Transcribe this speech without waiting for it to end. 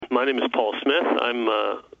My name is Paul Smith. I'm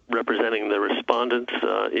representing the respondents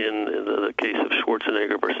in the case of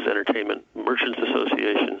Schwarzenegger versus Entertainment Merchants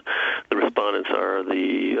Association. The respondents are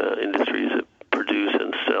the industries that produce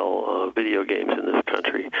and sell video games in this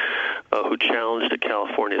country, who challenged a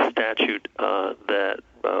California statute that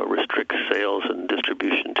restricts sales and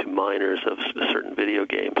distribution to minors of certain video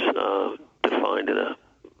games, defined in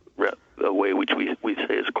a way which we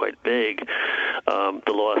say is quite vague.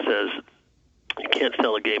 The law says you can't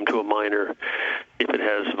sell a game to a minor if it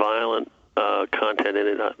has violent content in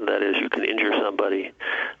it, that is, you can injure somebody,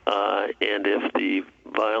 and if the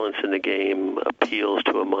violence in the game appeals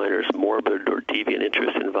to a minor's morbid or deviant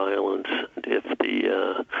interest in violence, if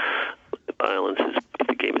the if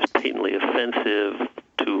the game is patently offensive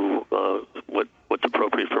to what's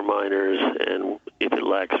appropriate for minors, and if it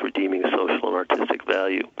lacks redeeming social and artistic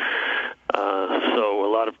value. So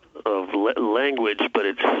a lot of language, but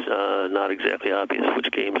it's not exactly obvious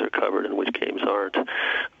which games are covered and which games aren't.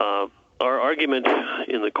 Our argument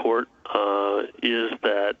in the court is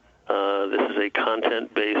that this is a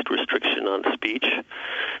content-based restriction on speech,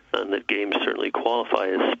 and that games certainly qualify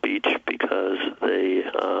as speech because they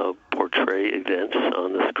portray events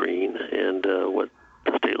on the screen, and what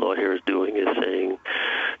the state law here is doing is saying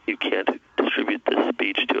you can't distribute this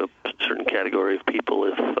speech to a certain category of people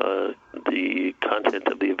if the content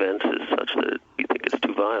of the events is such that you think it's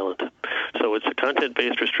too violent. So it's a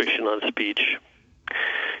content-based restriction on speech,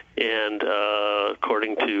 and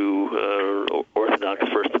according to Orthodox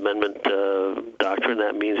First Amendment doctrine,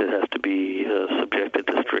 that means it has to be subjected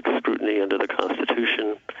to strict scrutiny under the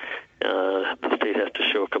Constitution. The state has to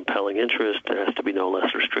show a compelling interest. There has to be no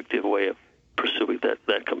less restrictive way of pursuing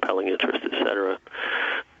that compelling interest, etc.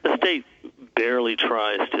 The state barely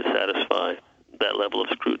tries to satisfy that level of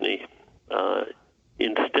scrutiny.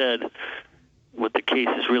 Instead, what the case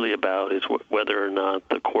is really about is whether or not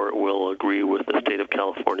the court will agree with the state of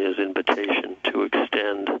California's invitation to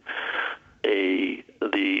extend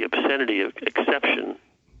the obscenity exception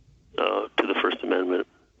to the First Amendment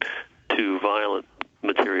to violent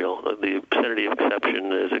material. The obscenity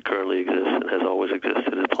exception, as it currently exists and has always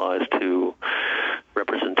existed, applies to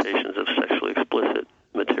representations of sexually explicit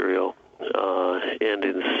material. And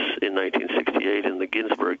in 1968, in the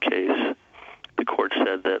Ginsburg case, the court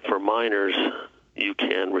said that for minors, you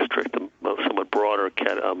can restrict a somewhat broader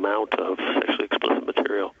amount of sexually explicit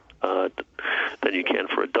material than you can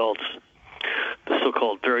for adults. The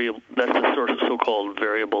that's the so-called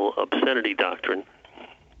variable obscenity doctrine.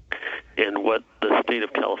 And what the state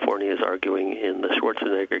of California is arguing in the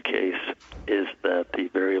Schwarzenegger case is that the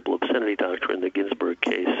variable obscenity doctrine, the Ginsburg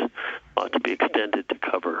case, ought to be extended to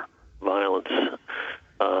cover violence,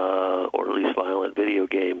 or at least violent video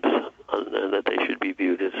games, and that they should be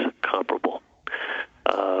viewed as comparable.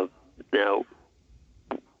 Now,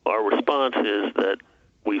 our response is that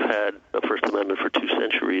we've had a First Amendment for 2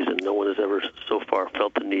 centuries, and no one has ever so far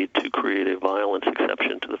felt the need to create a violence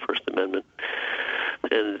exception to the First Amendment.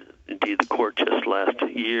 And indeed, the court just last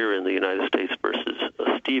year in the United States versus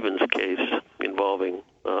Stevens case involving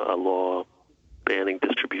a law banning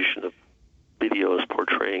distribution of videos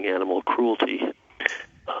portraying animal cruelty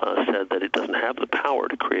said that it doesn't have the power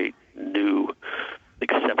to create new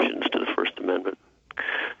exceptions to the First Amendment.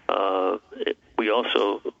 We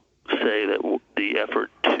also say that the effort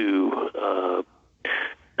to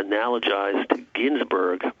analogize to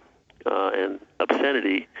Ginsburg and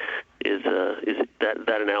obscenity is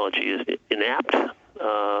that analogy is inapt,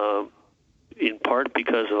 in part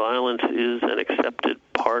because violence is an accepted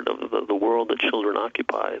part of the world that children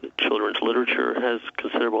occupy. The children's literature has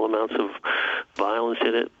considerable amounts of violence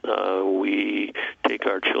in it. We take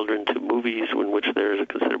our children to movies in which there's a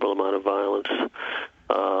considerable amount of violence,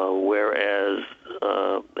 whereas,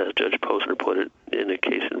 as Judge Posner put it in a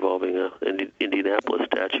case involving an Indianapolis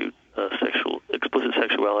statute, explicit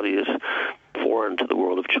sexuality is foreign to the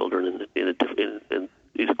world of children and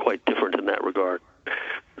is quite different in that regard.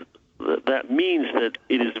 That means that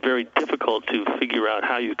it is very difficult to figure out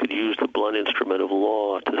how you could use the blunt instrument of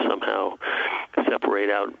law to somehow separate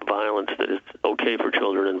out violence that is okay for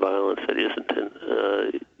children and violence that isn't.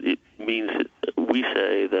 And it means that we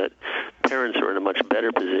say that parents are in a much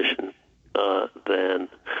better position than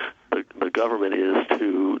the government is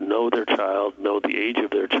to know their child, know the age of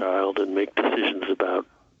their child, and make decisions about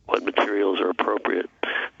what materials are appropriate,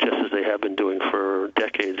 just as they have been doing for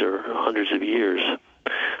decades or hundreds of years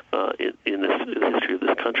in the history of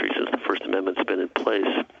this country since the First Amendment's been in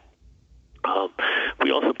place.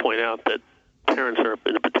 We also point out that parents are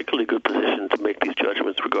in a particularly good position to make these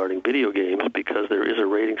judgments regarding video games because there is a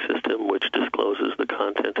rating system which discloses the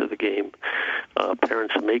content of the game.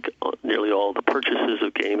 Parents make nearly all the purchases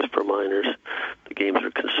of games for minors. The games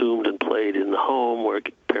are consumed and played in the home where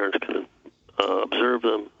parents can observe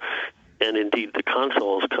them. And indeed, the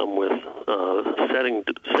consoles come with settings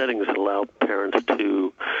that allow parents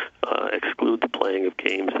to exclude the playing of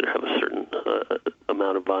games that have a certain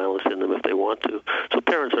amount of violence in them if they want to. So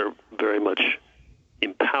parents are very much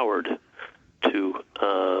empowered to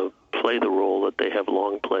play the role that they have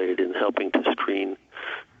long played in helping to screen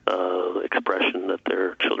expression that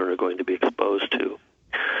their children are going to be exposed to.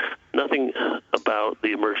 Nothing about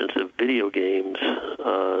the emergence of video games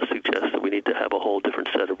suggests that we need to have a whole different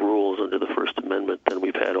set of rules under the First Amendment than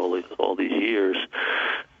we've had all these years.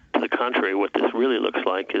 To the contrary, what this really looks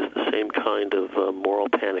like is the same kind of moral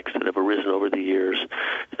panics that have arisen over the years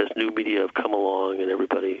as new media have come along and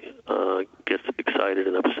everybody gets excited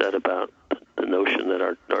and upset about the notion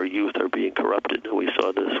that our youth are being corrupted. We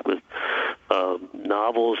saw this with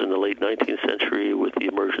novels in the late 19th century, with the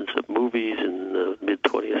emergence of movies in the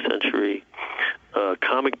mid-20th century,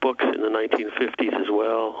 comic books in the 1950s as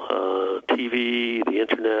well, TV, the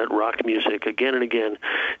internet, rock music. Again and again,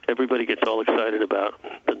 everybody gets all excited about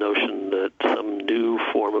the notion that some new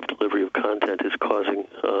form of delivery of content is causing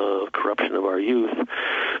corruption of our youth.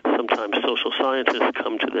 Sometimes social scientists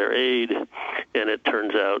come to their aid, and it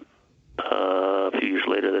turns out a few years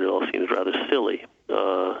later that it all seems rather silly.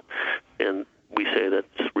 And we say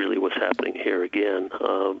that's really what's happening here again.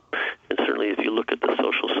 And certainly if you look at the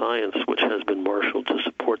social science, which has been marshaled to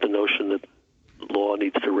support the notion that law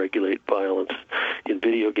needs to regulate violence in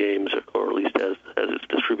video games, or at least as it's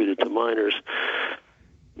distributed to minors,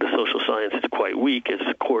 the social science is quite weak, as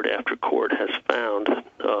court after court has found,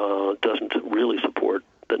 doesn't really support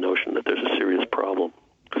the notion that there's a serious problem.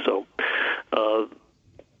 So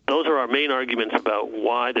those are our main arguments about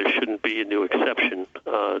why there shouldn't be a new exception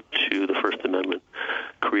to the First Amendment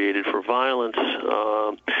created for violence.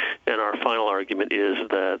 And our final argument is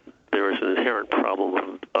that there is an inherent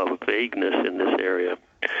problem of vagueness in this area.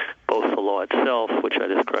 Both the law itself, which I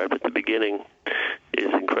described at the beginning,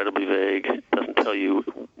 is incredibly vague. It doesn't tell you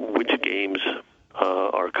which games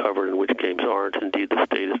are covered and which games aren't. Indeed, the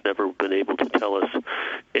state has never been able to tell us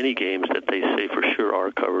any games that they say for sure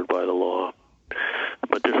are covered by the law.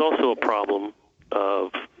 But there's also a problem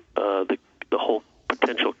of the whole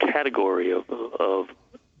potential category of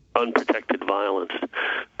unprotected violence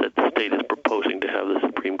that the state is proposing to have the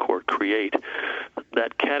Supreme Court create.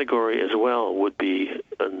 That category as well would be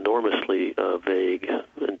enormously vague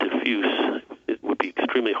and diffuse. It would be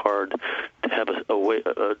extremely hard to have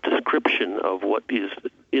a description of what is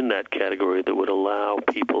in that category that would allow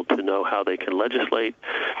people to know how they can legislate,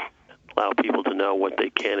 allow people to know what they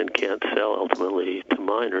can and can't sell ultimately to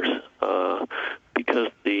minors, because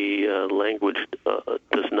the language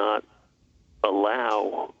does not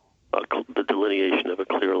allow the delineation of a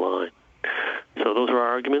clear line. So those are our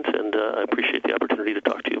arguments, and I appreciate the opportunity